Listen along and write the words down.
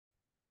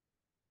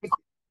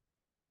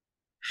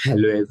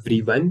Hello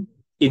everyone.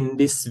 In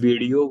this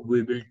video,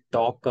 we will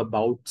talk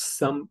about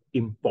some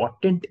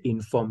important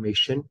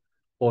information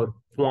or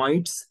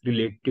points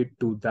related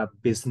to the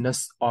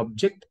business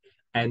object,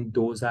 and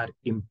those are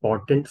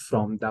important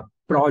from the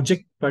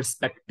project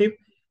perspective.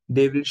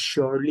 They will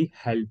surely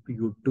help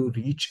you to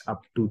reach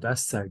up to the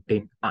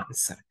certain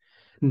answer.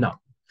 Now,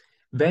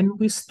 when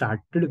we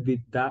started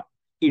with the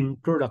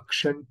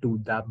introduction to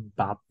the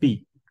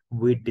BAPI,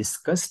 we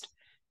discussed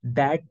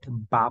that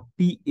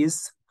BAPI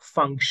is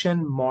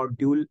function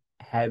module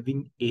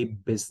having a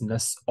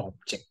business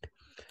object.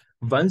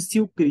 Once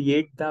you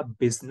create the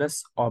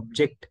business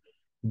object,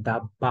 the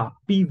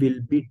BAPI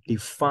will be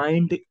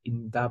defined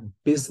in the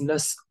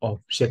business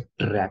object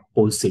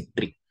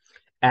repository.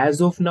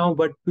 As of now,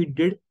 what we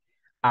did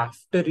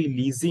after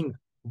releasing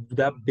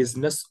the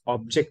business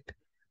object,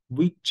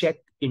 we check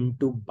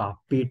into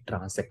BAPI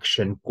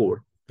transaction code,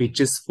 which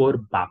is for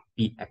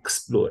BAPI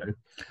Explorer.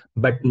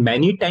 But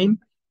many times,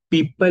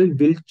 people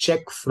will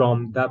check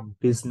from the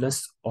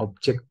business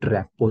object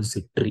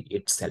repository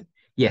itself.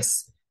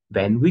 Yes,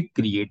 when we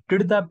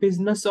created the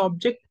business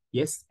object,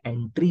 yes,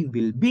 entry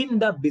will be in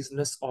the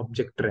business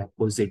object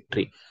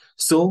repository.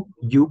 So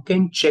you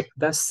can check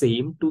the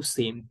same to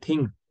same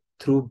thing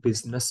through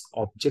business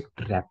object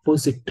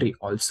repository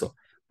also.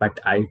 But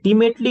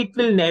ultimately, it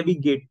will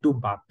navigate to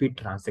BAPI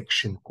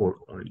transaction code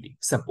only.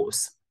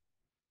 Suppose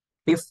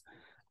if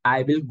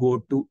I will go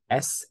to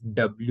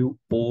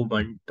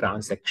SWO1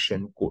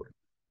 transaction code,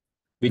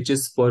 which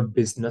is for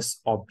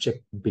business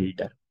object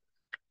builder.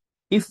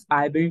 If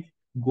I will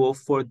go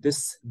for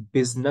this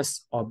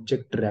business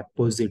object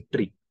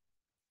repository,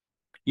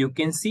 you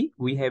can see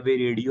we have a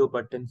radio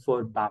button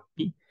for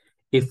BAPI.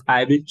 If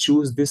I will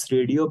choose this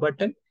radio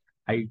button,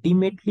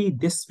 ultimately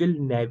this will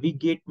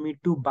navigate me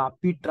to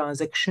BAPI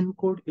transaction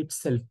code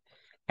itself.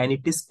 And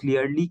it is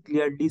clearly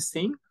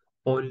saying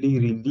only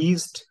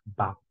released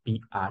BAPI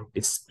are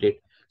displayed.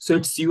 So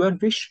it's your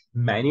wish.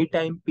 Many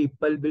times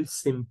people will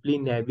simply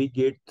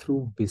navigate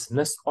through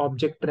business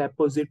object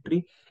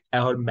repository,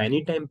 or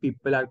many times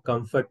people are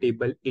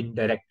comfortable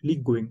indirectly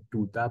going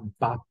to the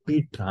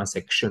BAPI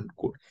transaction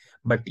code.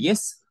 But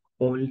yes,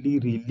 only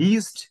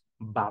released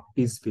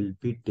BAPIs will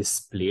be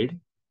displayed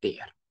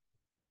there.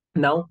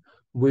 Now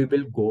we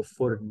will go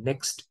for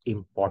next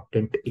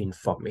important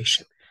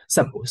information.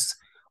 Suppose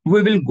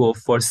we will go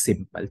for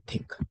simple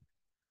thing.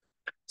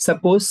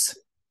 Suppose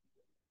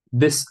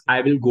this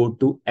I will go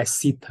to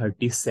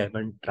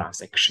SC37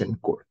 transaction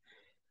code.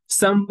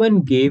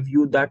 Someone gave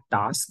you the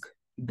task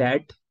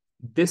that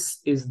this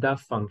is the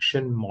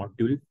function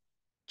module.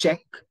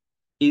 Check,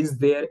 is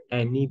there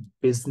any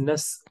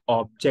business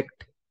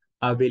object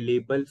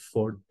available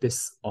for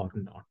this or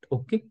not?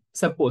 Okay,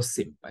 suppose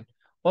simple.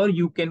 Or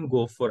you can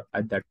go for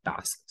other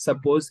task.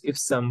 Suppose if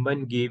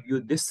someone gave you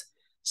this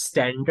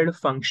standard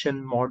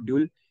function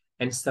module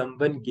and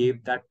someone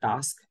gave that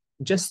task,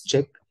 just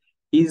check,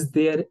 is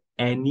there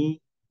any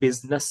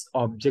business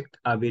object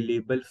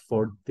available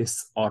for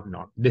this or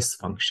not, this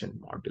function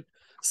module.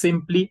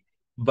 Simply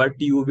what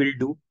you will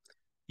do,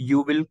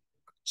 you will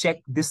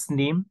check this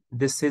name.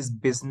 This is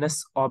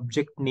business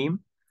object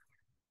name.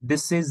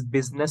 This is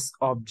business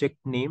object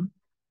name.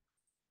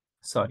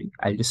 Sorry,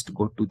 I'll just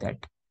go to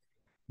that.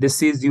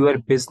 This is your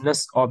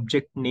business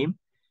object name.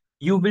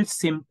 You will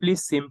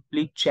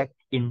simply check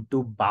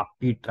into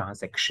BAPI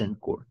transaction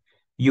code.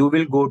 You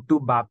will go to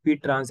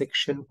BAPI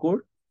transaction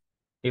code.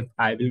 If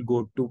I will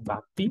go to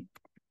BAPI,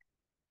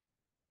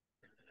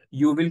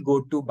 you will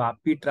go to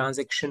BAPI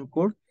transaction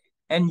code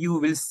and you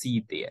will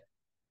see there.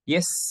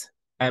 Yes,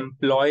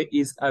 employee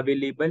is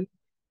available.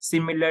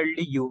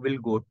 Similarly, you will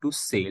go to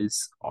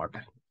sales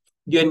order.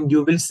 Then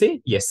you will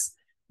say, yes,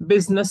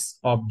 business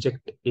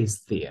object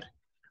is there.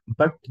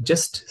 But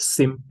just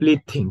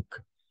simply think,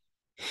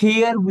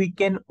 here we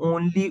can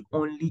only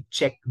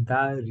check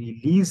the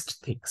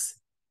released things.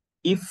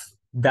 If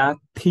the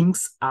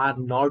things are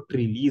not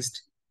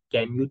released,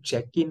 can you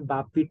check in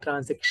BAPI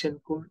transaction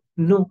code?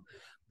 No.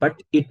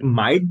 But it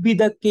might be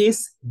the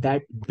case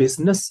that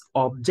business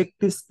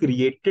object is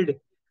created,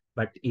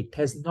 but it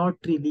has not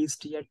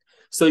released yet.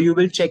 So you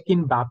will check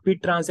in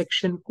BAPI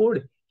transaction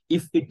code.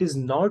 If it is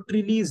not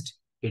released,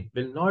 it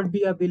will not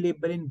be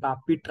available in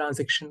BAPI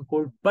transaction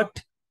code,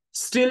 but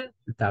still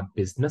the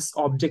business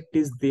object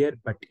is there,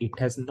 but it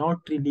has not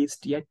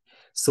released yet.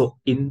 So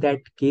in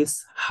that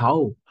case,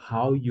 how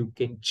you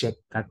can check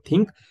that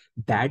thing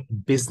that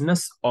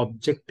business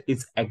object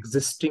is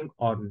existing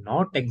or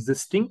not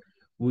existing?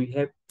 We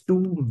have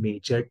two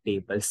major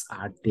tables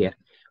are there.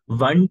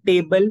 One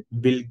table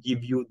will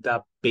give you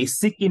the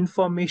basic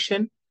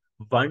information.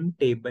 One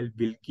table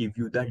will give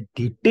you the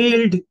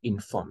detailed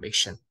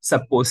information.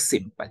 Suppose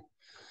simple.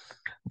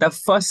 The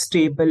first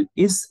table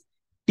is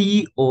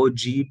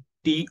TOG,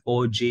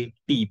 TOJ,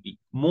 TB.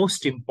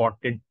 Most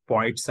important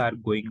points are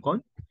going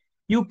on.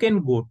 You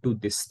can go to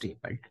this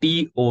table,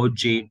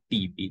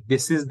 TOJTB.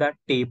 This is the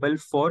table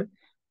for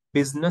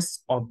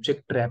business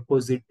object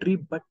repository,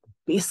 but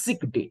basic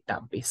data,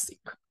 basic.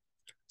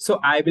 So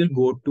I will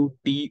go to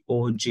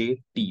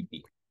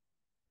TOJTB.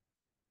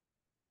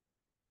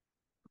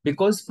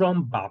 Because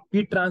from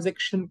BAPI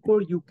transaction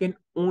code, you can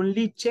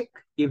only check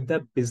if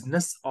the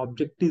business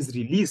object is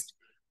released.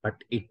 But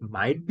it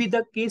might be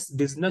the case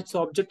business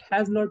object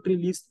has not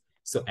released.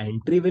 So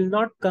entry will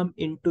not come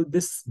into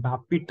this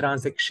BAPI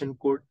transaction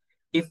code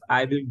if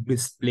I will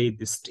display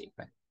this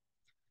table.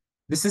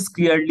 This is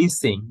clearly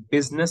saying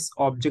business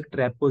object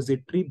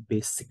repository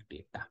basic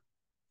data.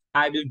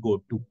 I will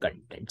go to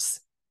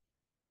contents.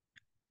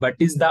 What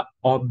is the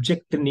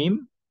object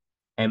name?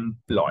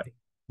 Employee.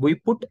 We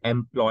put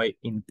employee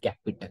in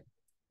capital.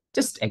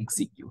 Just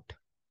execute.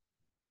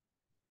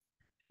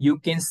 You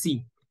can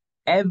see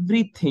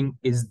everything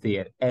is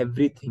there.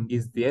 Everything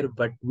is there,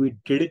 but we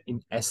did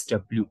in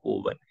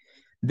SWO1.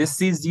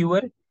 This is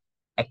your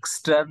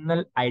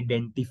external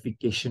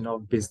identification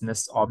of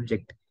business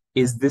object.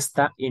 Is this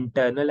the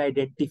internal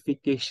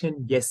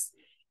identification? Yes.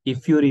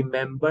 If you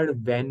remember,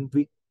 when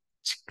we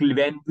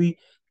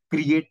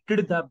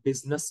created the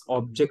business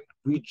object,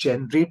 we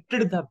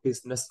generated the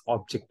business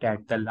object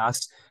at the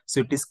last.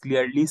 So it is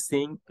clearly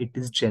saying it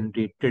is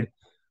generated.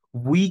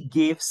 We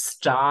gave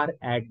star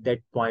at that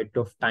point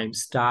of time.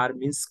 Star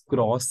means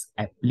cross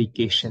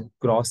application.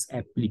 Cross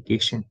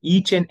application.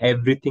 Each and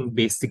everything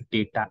basic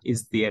data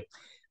is there.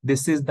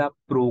 This is the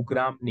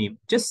program name.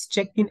 Just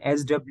check in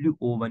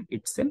SWO1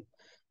 itself.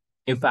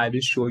 If I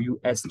will show you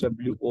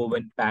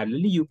SWO1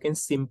 parallelly, you can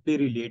simply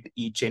relate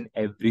each and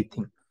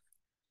everything.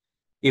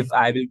 If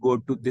I will go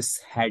to this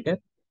header,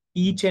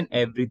 each and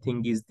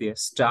everything is there.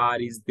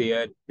 Star is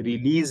there,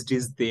 released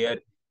is there.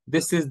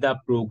 This is the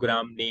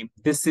program name.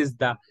 This is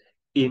the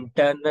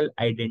internal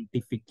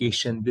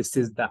identification. This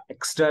is the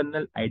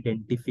external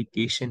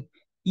identification.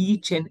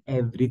 Each and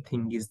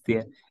everything is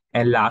there.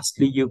 And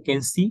lastly, you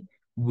can see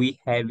we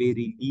have a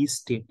release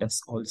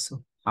status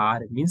also.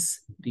 R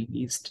means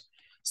released.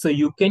 So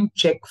you can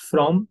check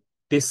from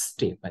this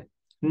table.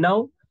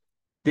 Now,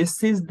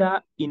 this is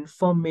the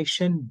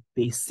information,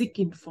 basic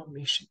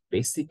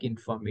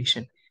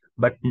information.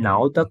 But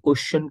now the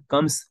question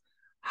comes,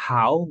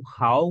 how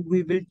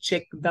we will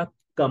check the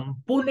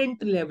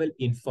component level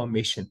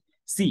information.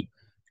 See,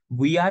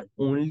 we are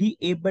only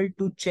able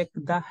to check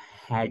the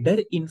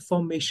header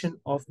information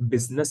of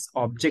business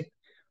object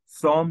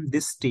from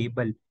this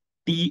table,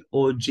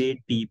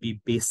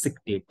 TOJTB basic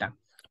data.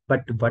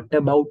 But what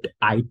about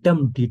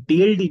item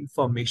detailed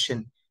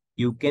information?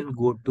 You can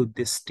go to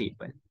this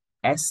table.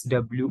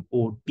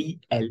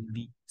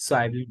 SWOTLV. So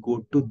I will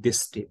go to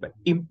this table.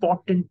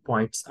 Important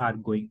points are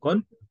going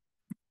on.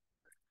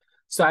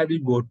 So I will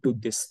go to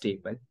this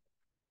table.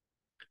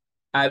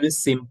 I will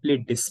simply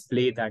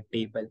display that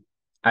table.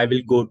 I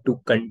will go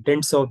to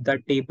contents of the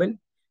table.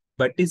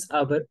 What is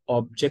our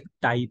object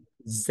type?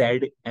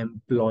 Z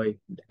employee.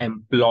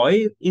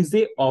 Employee is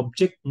a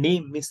object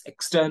name, is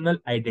external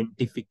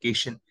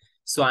identification.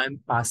 So I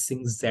am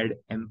passing Z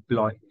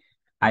employee.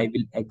 I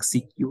will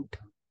execute.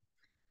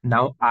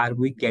 Now, are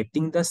we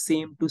getting the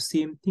same to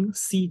same thing?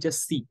 See,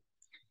 just see.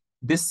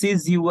 This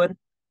is your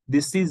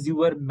this is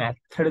your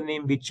method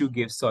name which you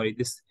give. Sorry,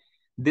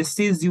 this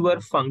is your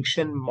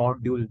function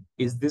module.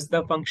 Is this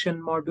the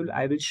function module?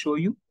 I will show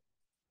you.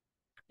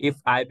 If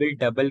I will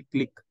double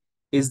click,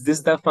 is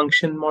this the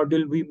function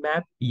module we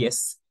map?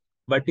 Yes.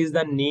 What is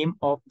the name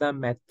of the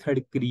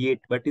method create?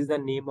 What is the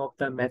name of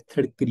the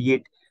method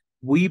create?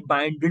 We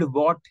binded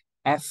what?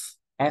 F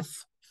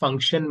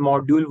function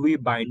module we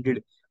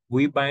binded.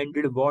 We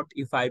binded what?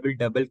 If I will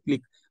double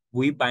click,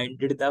 we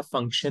binded the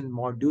function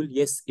module.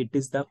 Yes, it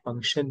is the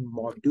function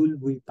module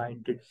we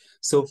binded.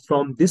 So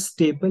from this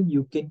table,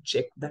 you can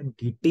check the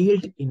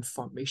detailed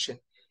information.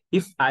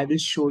 If I will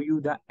show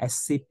you the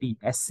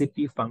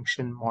SAP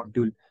function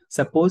module,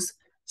 suppose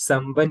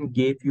someone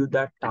gave you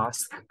the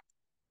task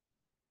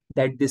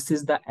that this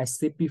is the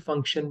SAP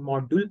function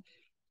module,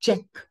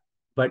 check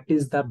what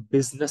is the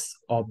business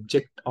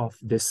object of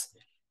this.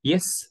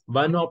 Yes,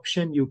 one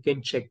option you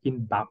can check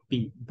in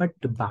BAPI, but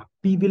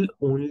BAPI will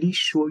only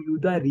show you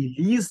the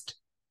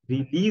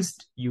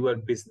released your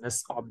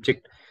business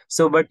object.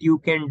 So what you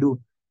can do,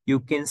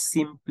 you can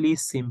simply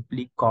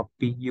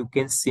copy. You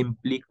can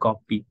simply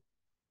copy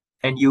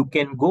and you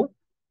can go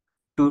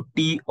to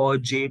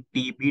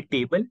TOJTB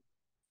table.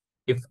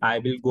 If I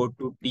will go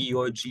to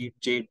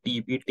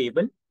TOJTB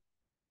table,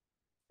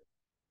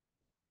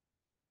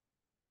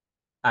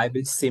 I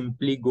will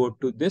simply go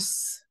to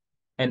this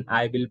and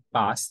I will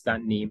pass the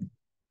name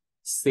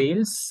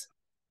sales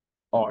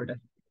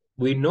order.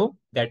 We know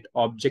that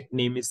object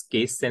name is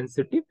case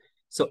sensitive.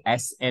 So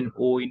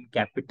SNO in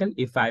capital.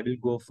 If I will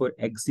go for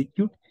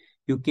execute,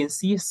 you can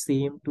see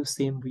same to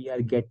same. We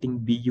are getting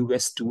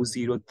BUS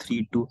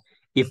 2032.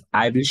 If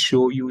I will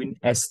show you in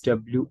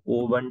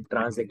SWO1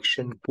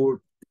 transaction code,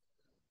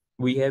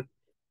 we have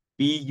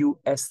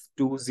BUS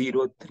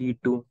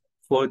 2032.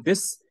 For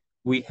this,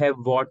 we have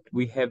what?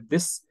 We have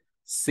this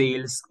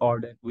sales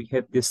order. We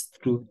have this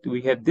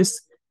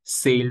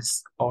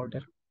sales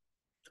order.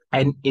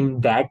 And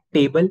in that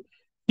table,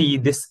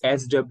 this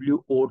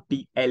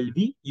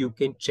SWOTLV, you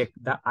can check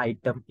the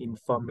item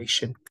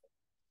information.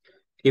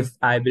 If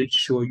I will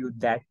show you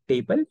that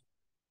table,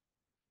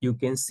 you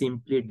can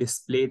simply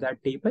display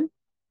that table.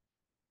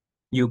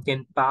 You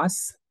can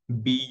pass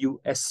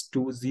BUS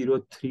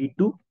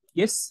 2032.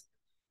 Yes.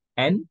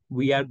 And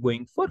we are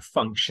going for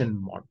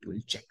function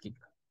module checking.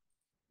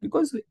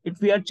 Because if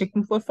we are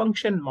checking for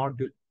function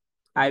module,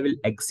 I will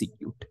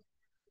execute.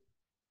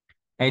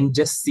 And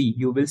just see,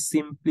 you will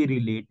simply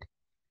relate.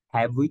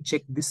 Have we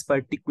checked this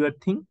particular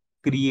thing?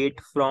 Create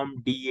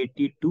from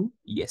D82?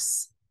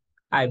 Yes.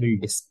 I will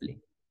display.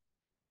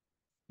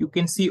 You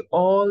can see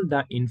all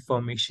the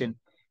information.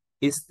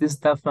 Is this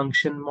the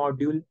function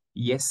module?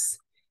 Yes.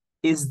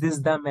 Is this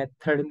the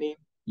method name?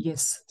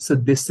 Yes. So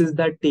this is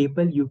the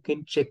table. You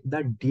can check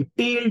the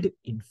detailed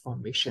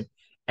information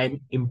and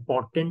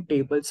important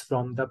tables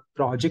from the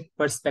project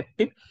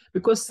perspective,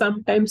 because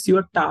sometimes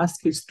your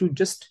task is to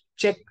just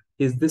check,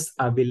 is this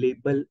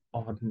available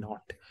or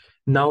not.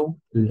 Now,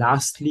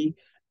 lastly,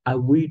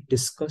 we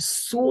discuss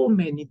so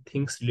many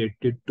things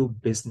related to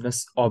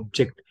business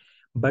object,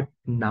 but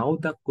now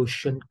the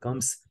question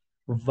comes,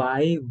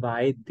 why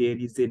there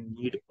is a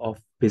need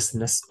of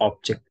business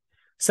object.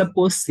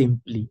 Suppose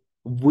simply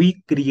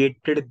we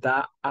created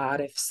the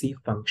RFC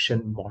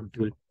function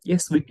module.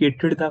 Yes, we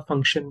created the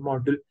function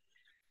module.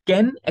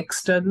 Can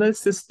external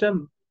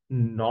system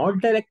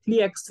not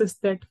directly access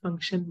that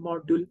function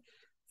module?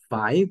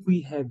 Why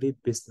we have a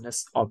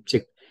business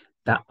object?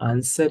 The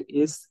answer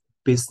is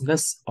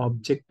business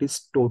object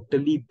is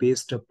totally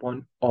based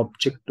upon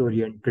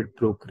object-oriented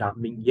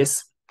programming.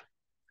 Yes,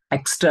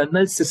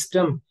 external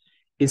system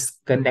is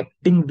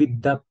connecting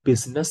with the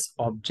business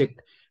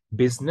object.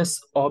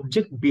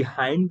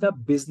 Behind the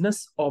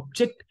business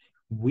object,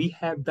 we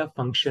have the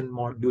function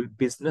module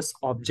business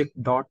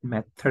object dot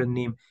method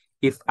name.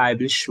 If I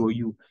will show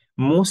you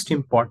most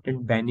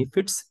important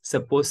benefits,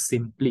 suppose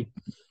simply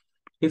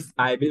if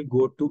I will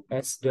go to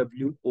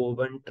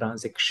SWO1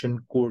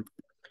 transaction code,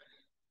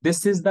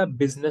 this is the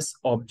business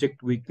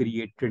object we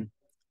created.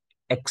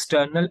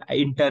 Internal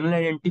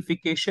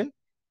identification,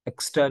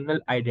 external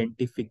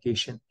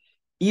identification.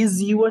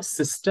 Is your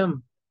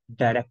system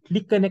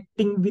directly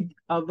connecting with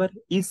our,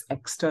 is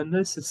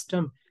external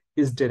system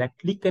is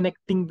directly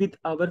connecting with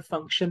our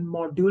function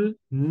module?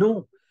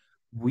 No,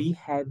 we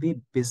have a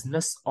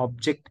business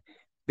object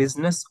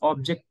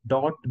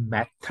dot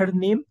method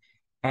name,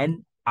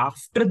 and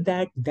after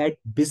that, that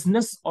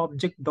business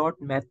object dot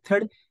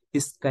method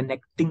is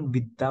connecting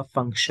with the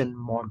function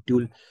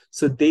module.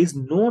 So there is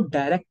no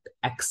direct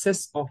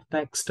access of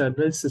the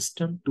external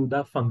system to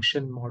the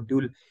function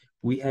module.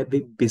 We have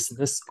a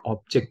business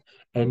object,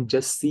 and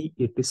just see,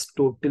 it is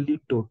totally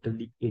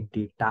a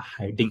data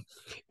hiding.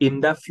 In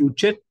the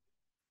future,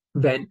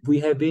 when we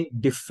have a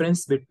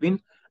difference between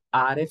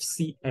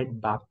RFC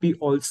and BAPI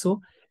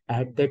also,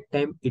 at that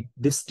time,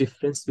 this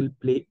difference will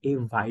play a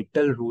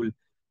vital role.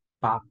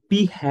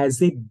 BAPI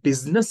has a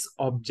business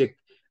object,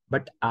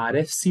 but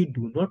RFC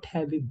do not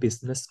have a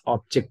business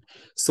object.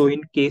 So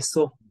in case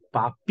of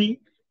BAPI,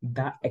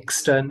 the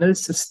external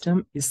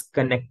system is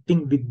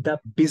connecting with the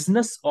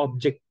business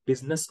object.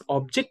 Business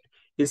object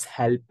is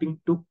helping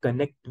to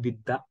connect with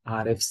the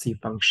RFC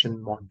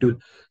function module.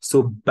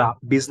 So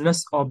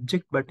business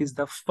object, but is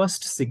the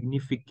first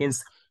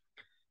significance.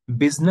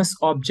 Business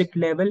object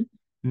level,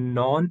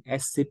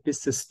 non-SAP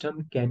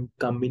system can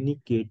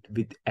communicate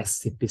with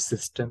SAP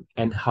system.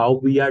 And how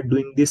we are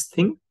doing this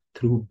thing?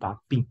 Through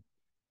BAPI.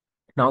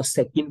 Now,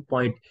 second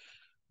point,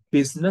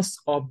 business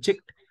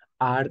object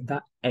are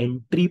the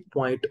entry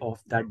point of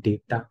the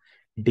data.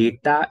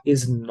 Data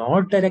is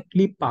not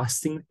directly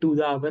passing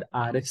to our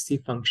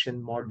RFC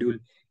function module.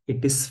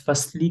 It is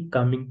firstly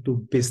coming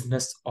to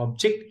business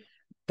object,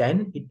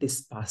 then it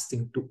is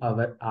passing to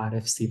our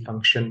RFC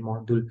function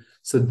module.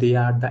 So they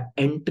are the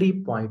entry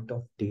point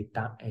of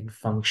data and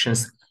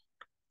functions.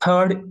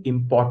 Third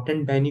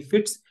important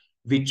benefits,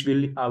 which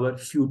will our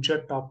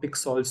future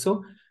topics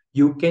also,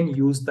 you can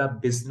use the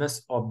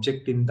business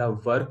object in the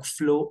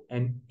workflow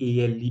and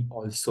ALE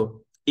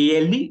also.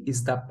 ALE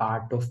is the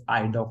part of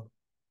IDOC,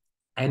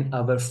 and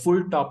our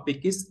full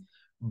topic is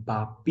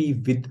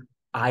BAPI with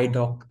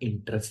IDOC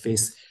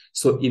interface.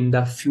 So in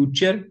the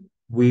future,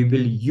 we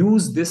will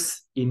use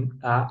this in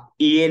ALE.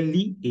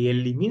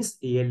 ALE means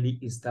ALE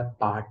is the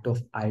part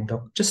of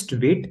IDOC. Just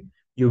wait,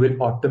 you will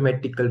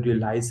automatically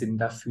realize in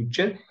the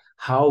future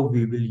how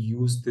we will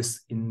use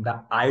this in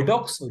the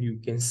IDOCs, or you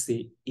can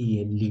say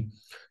ALE.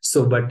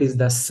 So what is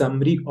the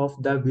summary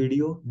of the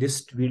video?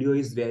 This video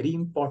is very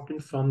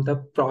important from the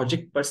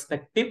project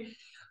perspective.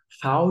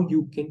 How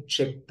you can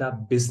check the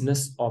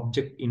business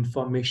object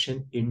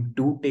information in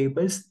two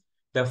tables.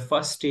 The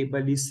first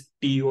table is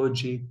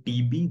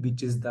TOJTB,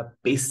 which is the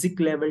basic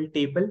level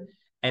table,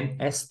 and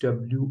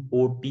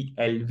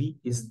SWOTLV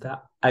is the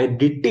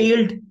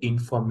detailed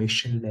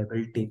information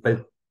level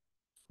table.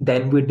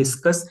 Then we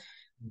discuss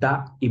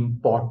the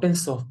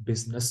importance of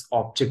business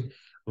object.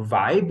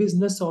 Why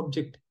business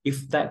object?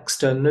 If the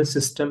external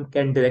system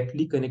can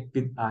directly connect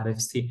with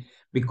RFC,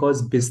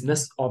 because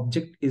business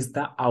object is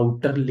the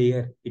outer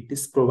layer. It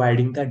is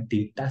providing the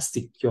data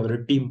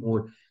security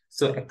more.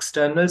 So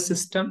external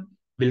system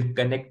will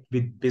connect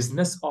with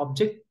business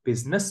object.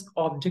 Business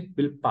object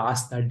will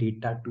pass the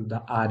data to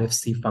the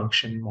RFC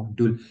function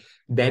module.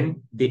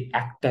 Then they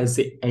act as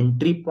an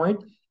entry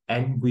point,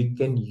 and we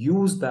can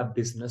use the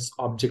business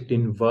object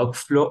in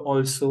workflow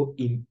also,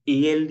 in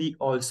ALE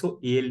also.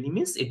 ALE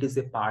means it is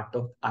a part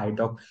of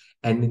IDOC.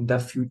 And in the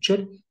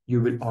future,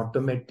 you will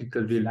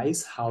automatically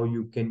realize how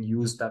you can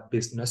use the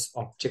business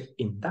object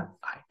in the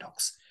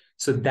IDOCs.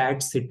 So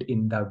that's it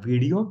in the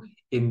video.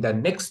 In the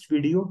next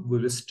video, we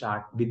will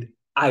start with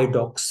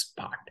IDOCs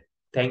part.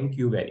 Thank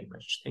you very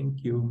much.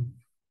 Thank you.